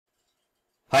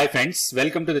Hi friends,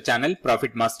 welcome to the channel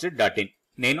profitmaster.in.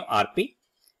 నేను ఆర్పి.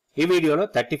 ఈ వీడియోలో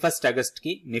 31st ఆగస్ట్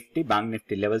కి నిఫ్టీ బ్యాంక్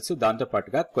నిఫ్టీ లెవెల్స్ దాంతో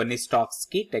పాటుగా కొన్ని స్టాక్స్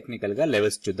కి టెక్నికల్ గా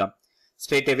లెవెల్స్ చూద్దాం.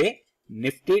 స్ట్రైట్ అవే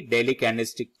నిఫ్టీ డైలీ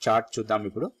క్యాండిల్స్టిక్ చార్ట్ చూద్దాం.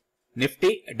 ఇప్పుడు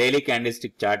నిఫ్టీ డైలీ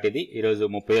క్యాండిల్స్టిక్ చార్ట్ ఇది ఈ రోజు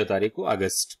 30వ తారీఖు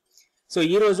ఆగస్ట్. సో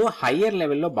ఈ రోజు హయ్యర్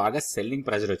లెవెల్లో బాగా సెల్లింగ్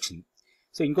ప్రెజర్ వచ్చింది.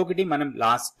 సో ఇంకొకటి మనం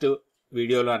లాస్ట్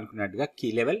వీడియోలో అనుకున్నట్టుగా కీ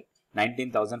లెవెల్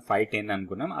 19,510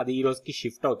 అనుకున్నాం. అది ఈ రోజుకి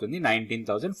షిఫ్ట్ అవుతుంది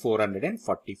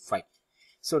 19,445.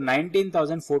 సో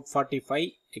 19,445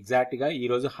 ఎగ్జాక్ట్ గా ఈ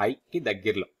రోజు హై కి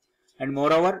దగ్గరలో. And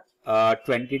more over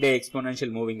 20-day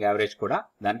exponential moving average కూడా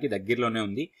దానికి దగ్గరలోనే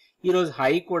ఉంది. ఈ రోజు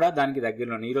హై కూడా దానికి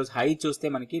దగ్గరలోనే. ఈ రోజు హై చూస్తే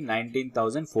మనకి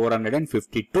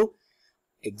 19,452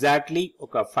 ఎగ్జాక్ట్లీ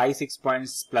ఒక 5-6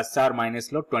 పాయింట్స్ ప్లస్ ఆర్ మైనస్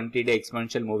లో 20-day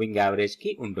ఎక్స్పోనెన్షియల్ మూవింగ్ యావరేజ్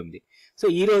కి ఉంటుంది. సో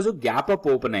ఈ రోజు గ్యాప్ అప్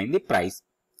ఓపెన్ అయింది price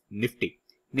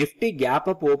Nifty gap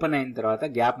up open అయిన తర్వాత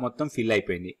గ్యాప్ మొత్తం ఫిల్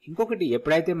అయిపోయింది. ఇంకొకటి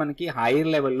ఎప్పుడైతే మనకి హైయర్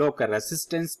లెవెల్లో ఒక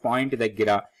రెసిస్టెన్స్ పాయింట్ దగ్గర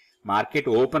మార్కెట్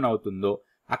ఓపెన్ అవుతుందో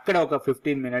అక్కడ ఒక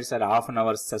 15 minutes or half an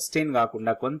hour sustain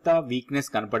కాకుండా కొంత వీక్నెస్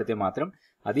కనపడితే మాత్రం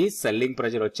అది సెల్లింగ్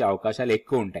ప్రెజర్ వచ్చే అవకాశాలు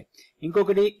ఎక్కువ ఉంటాయి.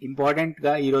 ఇంకొకటి ఇంపార్టెంట్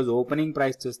గా ఈ రోజు ఓపెనింగ్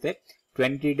ప్రైస్ చూస్తే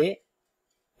 20-day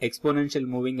ఎక్స్పోనెన్షియల్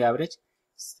మూవింగ్ యావరేజ్.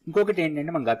 ఇంకొకటి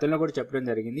ఏంటంటే మనం గతంలో కూడా చెప్పడం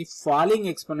జరిగింది, ఫాలింగ్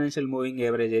ఎక్స్పోనెన్షియల్ మూవింగ్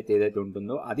యావరేజ్ అయితే ఏదైతే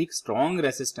ఉంటుందో అది స్ట్రాంగ్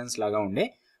రెసిస్టెన్స్ లాగా ఉండే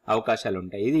అవకాశాలు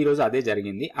ఉంటాయి. ఇది ఈ రోజు అదే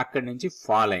జరిగింది. అక్కడి నుంచి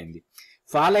ఫాల్ అయింది.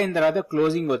 ఫాల్ అయిన తర్వాత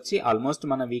క్లోజింగ్ వచ్చి ఆల్మోస్ట్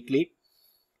మన వీక్లీ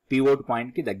పివోట్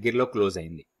పాయింట్ కి దగ్గరలో క్లోజ్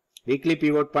అయింది. వీక్లీ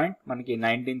పివోట్ పాయింట్ మనకి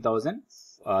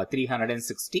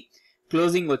 19,360,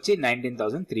 క్లోజింగ్ వచ్చి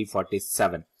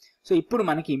 19,347. సో ఇప్పుడు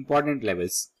మనకి ఇంపార్టెంట్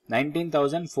లెవెల్స్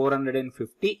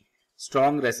 19,450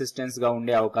 స్ట్రాంగ్ రెసిస్టెన్స్ గా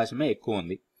ఉండే అవకాశమే ఎక్కువ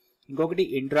ఉంది. ఇంకొకటి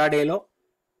ఇంట్రాడేలో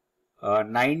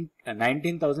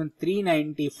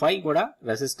 19,395 కూడా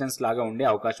రెసిస్టెన్స్ లాగా ఉండే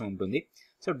అవకాశం ఉంటుంది.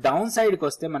 సో డౌన్ సైడ్ కి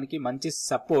వస్తే మనకి మంచి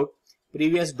సపోర్ట్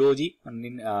ప్రీవియస్ డోజీ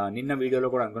నిన్న వీడియోలో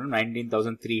కూడా అనుకున్నాం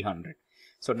 19,300.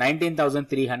 సో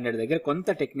 19,300 దగ్గర కొంత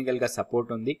టెక్నికల్ గా సపోర్ట్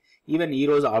ఉంది. ఈవెన్ ఈ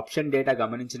రోజు ఆప్షన్ డేటా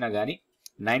గమనించినా గానీ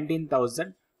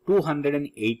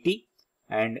 19,280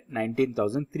 అండ్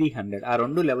 19,300 ఆ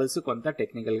రెండు లెవెల్స్ కొంత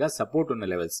టెక్నికల్ గా సపోర్ట్ ఉన్న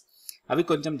లెవెల్స్. అవి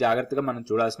కొంచెం జాగ్రత్తగా మనం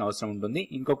చూడాల్సిన అవసరం ఉంటుంది.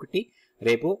 ఇంకొకటి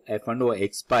రేపు F&O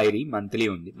ఎక్స్పైరీ మంత్లీ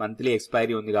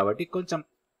ఎక్స్పైరీ ఉంది కాబట్టి కొంచెం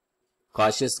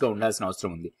కాషియస్ గా ఉండాల్సిన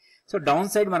అవసరం ఉంది. సో డౌన్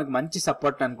సైడ్ మనకు మంచి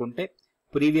సపోర్ట్ అనుకుంటే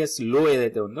ప్రీవియస్ లో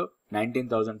ఏదైతే ఉందో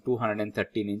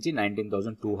 19,230 నుంచి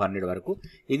 19,200 వరకు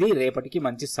ఇది రేపటికి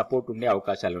మంచి సపోర్ట్ ఉండే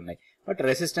అవకాశాలు ఉన్నాయి. బట్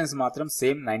రెసిస్టెన్స్ మాత్రం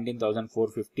సేమ్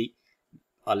 19,450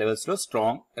 ఆ లెవెల్స్ లో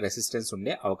స్ట్రాంగ్ రెసిస్టెన్స్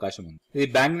ఉండే అవకాశం ఉంది. ఇది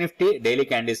bank Nifty daily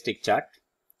candlestick chart.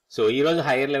 So ఈ రోజు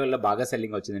హైయర్ లెవెల్లో బాగా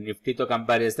సెల్లింగ్ వచ్చింది. నిఫ్టీతో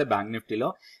కంపేర్ చేస్తే బ్యాంక్ నిఫ్టీలో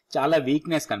చాలా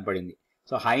వీక్నెస్ కనపడింది.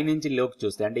 సో హై నుంచి లోకి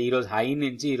చూస్తే అంటే ఈ రోజు హై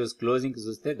నుంచి ఈ రోజు క్లోజింగ్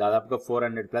చూస్తే దాదాపుగా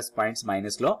 400+ పాయింట్స్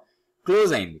మైనస్ లో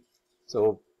క్లోజ్ అయింది. సో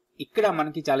ఇక్కడ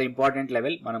మనకి చాలా ఇంపార్టెంట్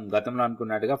లెవెల్ మనం గతంలో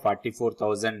అనుకున్నట్టుగా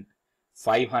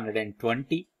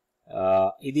 44,520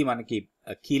 ఇది మనకి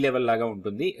కీ లెవెల్ లాగా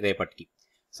ఉంటుంది రేపటికి.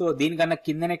 సో దీనికన్నా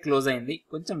కిందనే క్లోజ్ అయింది.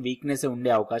 కొంచెం వీక్నెస్ ఉండే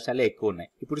అవకాశాలే ఎక్కువ ఉన్నాయి.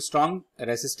 ఇప్పుడు స్ట్రాంగ్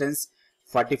రెసిస్టెన్స్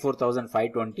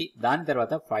 44,520, దాని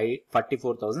తర్వాత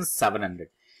 44,700.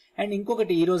 అండ్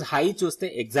ఇంకొకటి ఈ రోజు హై చూస్తే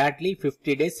exactly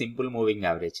 50-day simple moving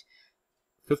average.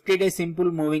 50-day simple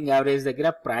moving average దగ్గర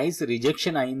ప్రైస్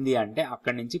రిజెక్షన్ అయింది అంటే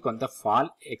అక్కడి నుంచి కొంత ఫాల్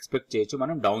ఎక్స్పెక్ట్ చేయొచ్చు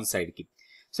మనం డౌన్ సైడ్ కి.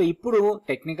 సో ఇప్పుడు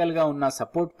టెక్నికల్ గా ఉన్న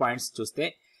సపోర్ట్ పాయింట్స్ చూస్తే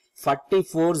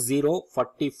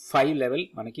 44,045 లెవెల్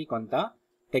మనకి కొంత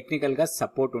టెక్నికల్ గా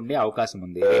సపోర్ట్ ఉండే అవకాశం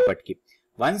ఉంది రేపటికి.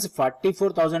 వన్స్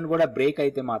 44,000 కూడా బ్రేక్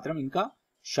అయితే మాత్రం ఇంకా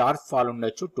షార్ప్ ఫాల్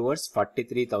ఉండొచ్చు టువర్డ్స్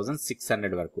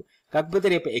 43,600 వరకు. కాకపోతే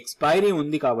రేపు ఎక్స్పైరీ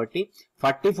ఉంది కాబట్టి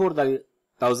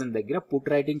 44,000 దగ్గర పుట్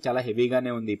రైటింగ్ చాలా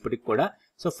హెవీగానే ఉంది ఇప్పటికి కూడా.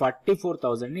 సో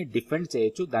 44,000 ని డిఫెండ్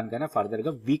చేయొచ్చు దానికైనా ఫర్దర్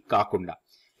గా వీక్ కాకుండా.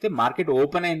 అయితే మార్కెట్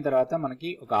ఓపెన్ అయిన తర్వాత మనకి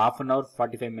ఒక హాఫ్ అన్ అవర్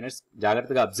 45 minutes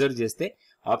జాగ్రత్తగా అబ్జర్వ్ చేస్తే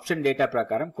ఆప్షన్ డేటా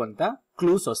ప్రకారం కొంత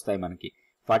క్లూస్ వస్తాయి మనకి.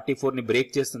 44 ని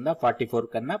బ్రేక్ చేస్తుందా, 44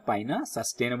 కన్నా పైన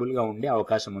సస్టైనబుల్ గా ఉండే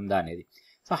అవకాశం ఉందా అనేది.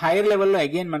 సో హైయర్ లెవెల్లో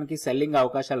అగైన్ మనకి సెల్లింగ్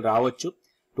అవకాశాలు రావచ్చు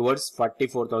టువర్డ్స్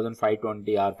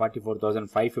 44,520 ఆర్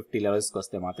 44,550 లెవెల్స్ కి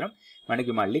వస్తే మాత్రం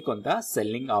మనకి మళ్ళీ కొంత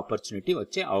సెల్లింగ్ ఆపర్చునిటీ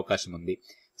వచ్చే అవకాశం ఉంది.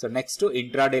 సో నెక్స్ట్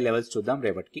ఇంట్రాడే లెవెల్స్ చూద్దాం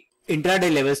రేపటికి. ఇంట్రాడే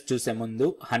లెవెల్స్ చూసే ముందు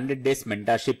 100 days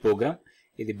మెంటర్షిప్ ప్రోగ్రామ్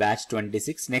ఇది బ్యాచ్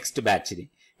 26 నెక్స్ట్ బ్యాచ్. ఇది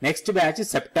నెక్స్ట్ బ్యాచ్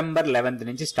September 11th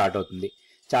నుంచి స్టార్ట్ అవుతుంది.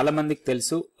 చాలా మందికి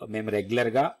తెలుసు మేము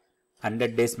రెగ్యులర్ గా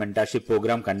 100 days మెంటర్షిప్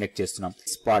ప్రోగ్రామ్ కండక్ట్ చేస్తున్నాం.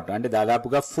 పాటు అంటే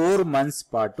దాదాపుగా 4 months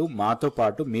పాటు మాతో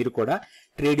పాటు మీరు కూడా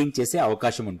ట్రేడింగ్ చేసే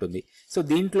అవకాశం ఉంటుంది. సో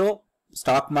దీంట్లో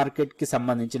స్టాక్ మార్కెట్ కి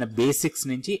సంబంధించిన బేసిక్స్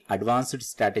నుంచి అడ్వాన్స్డ్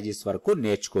స్ట్రాటజీస్ వరకు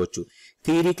నేర్చుకోవచ్చు.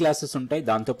 థియరీ క్లాసెస్ ఉంటాయి,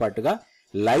 దాంతో పాటుగా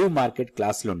లైవ్ మార్కెట్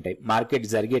క్లాసులు ఉంటాయి. మార్కెట్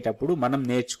జరిగేటప్పుడు మనం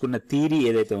నేర్చుకున్న థియరీ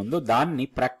ఏదైతే ఉందో దాన్ని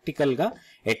ప్రాక్టికల్ గా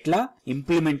ఎట్లా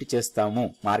ఇంప్లిమెంట్ చేస్తాము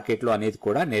మార్కెట్ లో అనేది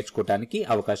కూడా నేర్చుకోవడానికి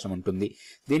అవకాశం ఉంటుంది.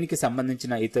 దీనికి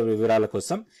సంబంధించిన ఇతర వివరాల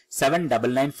కోసం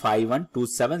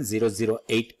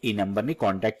 7995127008 ఈ నంబర్ ని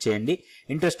కాంటాక్ట్ చేయండి.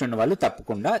 ఇంట్రెస్ట్ ఉన్న వాళ్ళు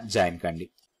తప్పకుండా జాయిన్ కండి.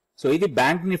 సో ఇది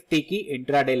బ్యాంక్ నిఫ్టీకి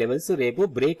ఇంట్రాడే లెవెల్స్ రేపు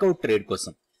బ్రేక్అవుట్ ట్రేడ్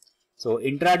కోసం. సో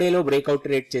ఇంట్రాడేలో బ్రేక్అవుట్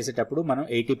ట్రేడ్ చేసేటప్పుడు మనం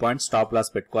 80 పాయింట్స్ స్టాప్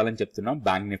లాస్ పెట్టుకోవాలని చెప్తున్నాం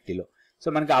బ్యాంక్ నిఫ్టీలో. సో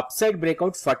మనకి up side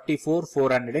breakout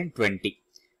 44,420.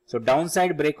 So down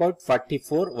side breakout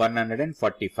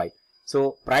 44,145. So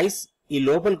price ఈ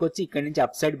లోపలికి వచ్చి ఇక్కడ నుంచి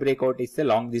అప్ సైడ్ బ్రేక్అవుట్ ఇస్తే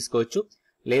లాంగ్ తీసుకోవచ్చు,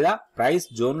 లేదా ప్రైస్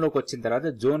జోన్ లోకి వచ్చిన తర్వాత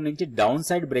జోన్ నుంచి డౌన్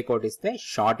సైడ్ బ్రేక్అవుట్ ఇస్తే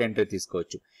షార్ట్ ఎంట్రీ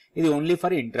తీసుకోవచ్చు. ఇది ఓన్లీ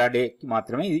ఫర్ ఇంట్రాడే కి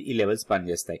మాత్రమే ఈ లెవెల్స్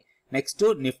పనిచేస్తాయి. నెక్స్ట్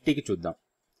నిఫ్టీకి చూద్దాం.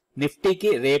 నిఫ్టీకి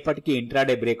రేపటికి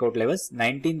intraday breakout levels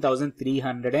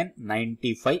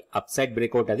 19,395 up side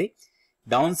breakout, అది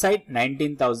down side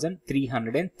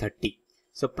 19,330.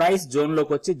 So price zone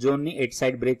లోకి వచ్చి జోన్ ని ఎట్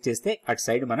సైడ్ బ్రేక్ చేస్తే అటు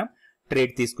సైడ్ మనం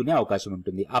ట్రేడ్ తీసుకునే అవకాశం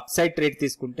ఉంటుంది. అప్ సైడ్ ట్రేడ్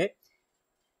తీసుకుంటే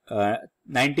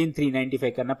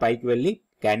 19,395 కన్నా పైకి వెళ్లి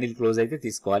క్యాండిల్ క్లోజ్ అయితే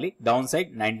తీసుకోవాలి. Down side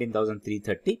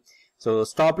 19,330. So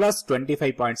stop loss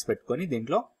 25 points పెట్టుకొని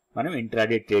దీంట్లో మనం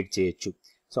ఇంట్రాడే ట్రేడ్ చేయొచ్చు.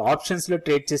 సో ఆప్షన్స్ లో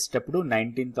ట్రేడ్ చేసేటప్పుడు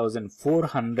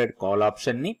 19,400 కాల్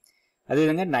ఆప్షన్ ని,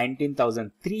 అదేవిధంగా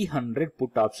 19,300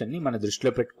 పుట్ ఆప్షన్ ని మన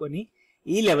దృష్టిలో పెట్టుకొని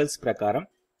ఈ లెవెల్స్ ప్రకారం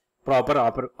ప్రాపర్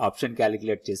ఆప్షన్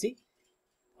క్యాలిక్యులేట్ చేసి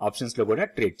ఆప్షన్స్ లో కూడా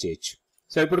ట్రేడ్ చేయొచ్చు.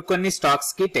 సో ఇప్పుడు కొన్ని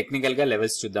స్టాక్స్ కి టెక్నికల్ గా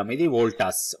లెవెల్స్ చూద్దాం. ఇది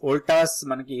వోల్టాస్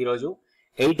మనకి ఈ రోజు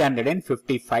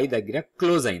 855 దగ్గర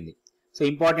క్లోజ్ అయింది. సో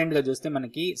ఇంపార్టెంట్ గా చూస్తే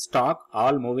మనకి స్టాక్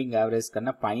ఆల్ మూవింగ్ యావరేజ్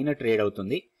కన్నా పైన ట్రేడ్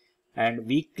అవుతుంది and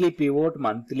weekly pivot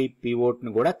monthly pivot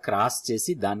ను కూడా క్రాస్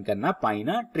చేసి దానికన్నా పైన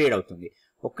ట్రేడ్ అవుతుంది.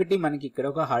 ఒకటి మనకి ఇక్కడ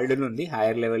ఒక హర్డల్ ఉంది,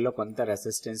 హైయర్ లెవెల్లో కొంత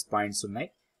రెసిస్టెన్స్ పాయింట్స్ ఉన్నాయి.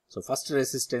 సో ఫస్ట్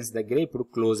రెసిస్టెన్స్ దగ్గర ఇప్పుడు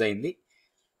క్లోజ్ అయింది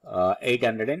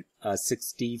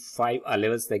 865 ఆ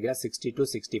లెవెల్స్ దగ్గర,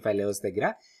 62-65 లెవెల్స్ దగ్గర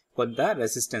కొంత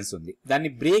రెసిస్టెన్స్ ఉంది. దాన్ని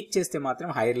బ్రేక్ చేస్తే మాత్రం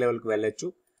హైయర్ లెవెల్ కు వెళ్ళొచ్చు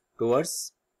టువర్డ్స్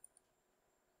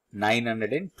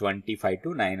 925 to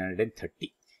 930.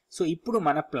 సో ఇప్పుడు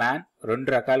మన ప్లాన్ రెండు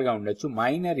రకాలుగా ఉండొచ్చు.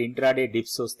 మైనర్ ఇంట్రాడే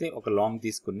డిప్స్ వస్తే ఒక లాంగ్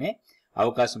తీసుకునే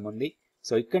అవకాశం ఉంది.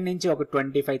 సో ఇక్కడ నుంచి ఒక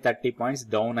 25-30 పాయింట్స్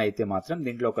డౌన్ అయితే మాత్రం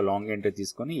దీంట్లో ఒక లాంగ్ ఎంట్రీ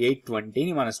తీసుకొని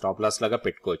 820ని మన స్టాప్ లాస్ లాగా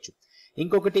పెట్టుకోవచ్చు.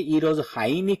 ఇంకొకటి ఈ రోజు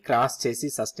హైని క్రాస్ చేసి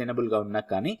సస్టైనబుల్ గా ఉన్నా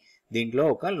కానీ దీంట్లో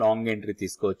ఒక లాంగ్ ఎంట్రీ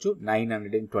తీసుకోవచ్చు.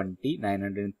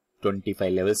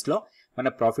 920-925 లెవెల్స్ లో మన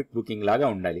ప్రాఫిట్ బుకింగ్ లాగా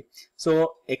ఉండాలి. సో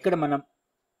ఎక్కడ మనం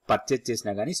పర్చేజ్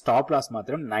చేసినా కానీ స్టాప్ లాస్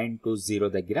మాత్రం 920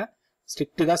 దగ్గర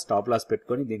స్ట్రిక్ట్ గా స్టాప్ లాస్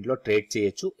పెట్టుకొని దీంట్లో ట్రేడ్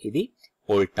చేయొచ్చు. ఇది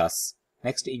వోల్టాస్.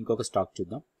 నెక్స్ట్ ఇంకొక స్టాక్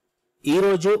చూద్దాం. ఈ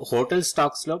రోజు హోటల్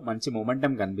స్టాక్స్ లో మంచి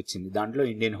మొమెంటం కనిపించింది. దాంట్లో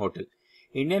ఇండియన్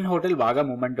హోటల్ బాగా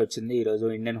మూమెంట్ వచ్చింది. ఈ రోజు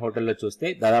ఇండియన్ హోటల్లో చూస్తే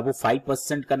దాదాపు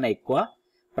 5% కన్నా ఎక్కువ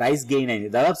ప్రైస్ గెయిన్ అయింది.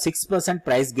 దాదాపు 6%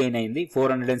 ప్రైస్ గెయిన్ అయింది.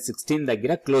 416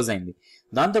 దగ్గర క్లోజ్ అయింది.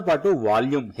 దాంతో పాటు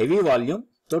హెవీ వాల్యూమ్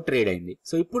తో ట్రేడ్ అయింది.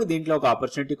 సో ఇప్పుడు దీంట్లో ఒక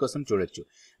ఆపర్చునిటీ కోసం చూడొచ్చు.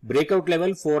 బ్రేక్అవుట్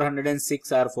లెవెల్ 406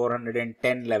 ఆర్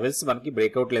 410 లెవెల్స్ మనకి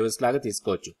బ్రేక్అవుట్ లెవెల్స్ లాగా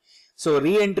తీసుకోవచ్చు. సో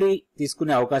రీ ఎంట్రీ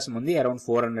తీసుకునే అవకాశం ఉంది అరౌండ్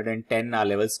 410 ఆ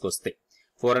లెవెల్స్ కి వస్తే.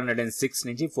 406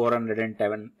 నుంచి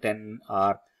 410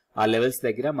 ఆర్ ఆ లెవెల్స్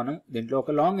దగ్గర మనం దీంట్లో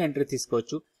ఒక లాంగ్ ఎంట్రీ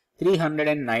తీసుకోవచ్చు.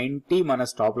 390 మన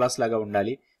స్టాప్ లాస్ లాగా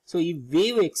ఉండాలి. సో ఈ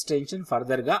వేవ్ ఎక్స్టెన్షన్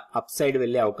ఫర్దర్ గా అప్ సైడ్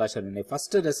వెళ్లే అవకాశాలు ఉన్నాయి.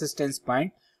 ఫస్ట్ రెసిస్టెన్స్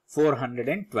పాయింట్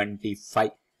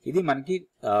 425, ఇది మనకి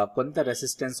కొంత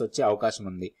రెసిస్టెన్స్ వచ్చే అవకాశం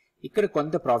ఉంది. ఇక్కడ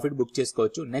కొంత ప్రాఫిట్ బుక్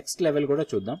చేసుకోవచ్చు. నెక్స్ట్ లెవెల్ కూడా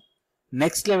చూద్దాం.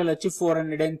 నెక్స్ట్ లెవెల్ వచ్చి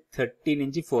 430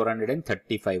 నుంచి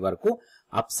 435 వరకు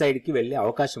అప్ సైడ్ కి వెళ్లే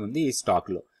అవకాశం ఉంది ఈ స్టాక్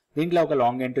లో. దీంట్లో ఒక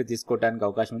లాంగ్ ఎంట్రీ తీసుకోవడానికి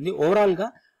అవకాశం ఉంది. ఓవరాల్ గా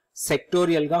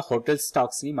సెక్టోరియల్ గా హోటల్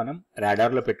స్టాక్స్ ని మనం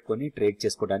రాడార్ లో పెట్టుకొని ట్రేడ్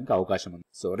చేసుకోవడానికి అవకాశం ఉంది.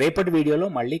 సో రేపటి వీడియోలో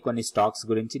మళ్ళీ కొన్ని స్టాక్స్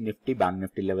గురించి, నిఫ్టీ, బ్యాంక్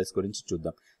నిఫ్టీ లెవెల్స్ గురించి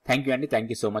చూద్దాం. థ్యాంక్ యూ అండి. Thank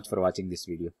you so much for watching this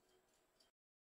video.